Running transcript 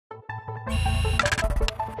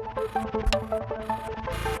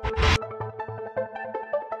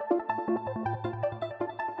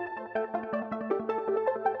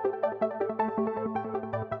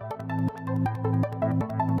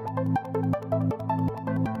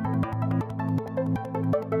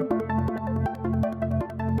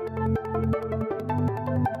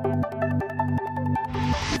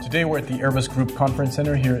Today we're at the Airbus Group Conference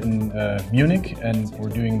Center here in Munich, and we're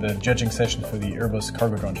doing the judging session for the Airbus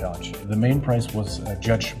Cargo Drone Challenge. The main prize was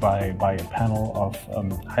judged by a panel of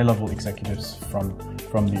high-level executives from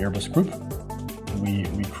the Airbus Group.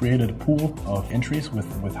 We created a pool of entries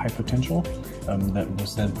with high potential that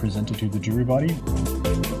was then presented to the jury body.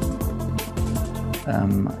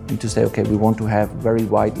 And to say, okay, we want to have very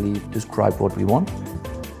widely describe what we want,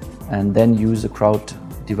 and then use the crowd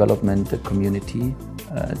development, the community,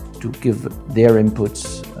 to give their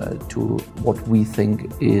inputs to what we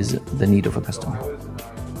think is the need of a customer.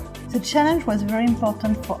 The challenge was very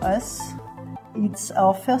important for us. It's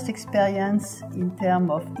our first experience in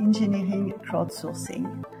terms of engineering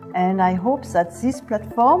crowdsourcing. And I hope that this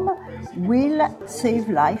platform will save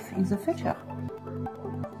life in the future.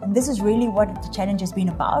 And this is really what the challenge has been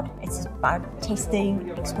about. It's about testing,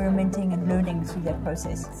 experimenting and learning through that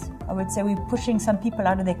process. I would say we're pushing some people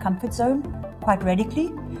out of their comfort zone quite radically.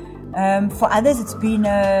 For others it's been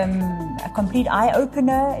a complete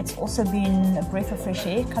eye-opener. It's also been a breath of fresh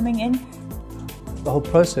air coming in. The whole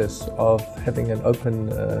process of having an open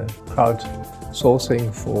crowd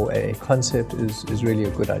sourcing for a concept is really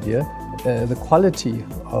a good idea. The quality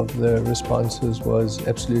of the responses was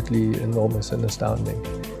absolutely enormous and astounding,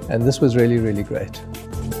 and this was really, really great.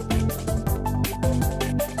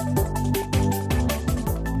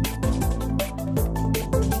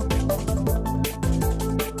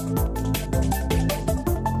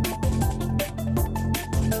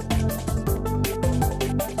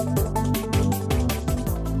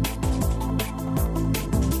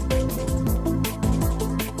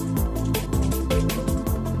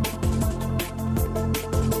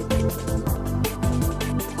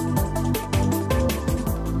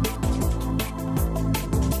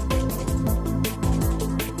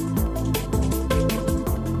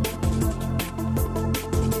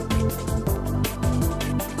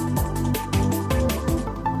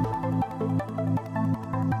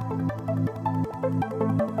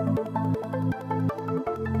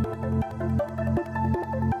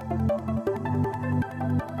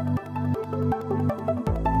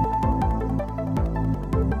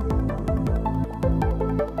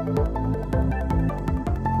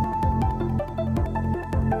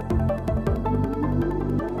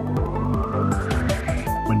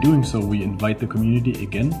 When doing so, we invite the community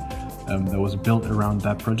again that was built around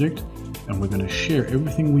that project, and we're going to share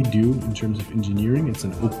everything we do in terms of engineering. It's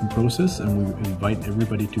an open process, and we invite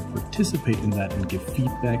everybody to participate in that and give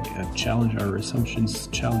feedback, challenge our assumptions,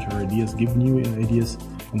 challenge our ideas, give new ideas,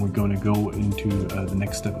 and we're going to go into the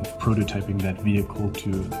next step of prototyping that vehicle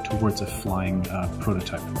towards a flying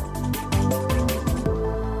prototype.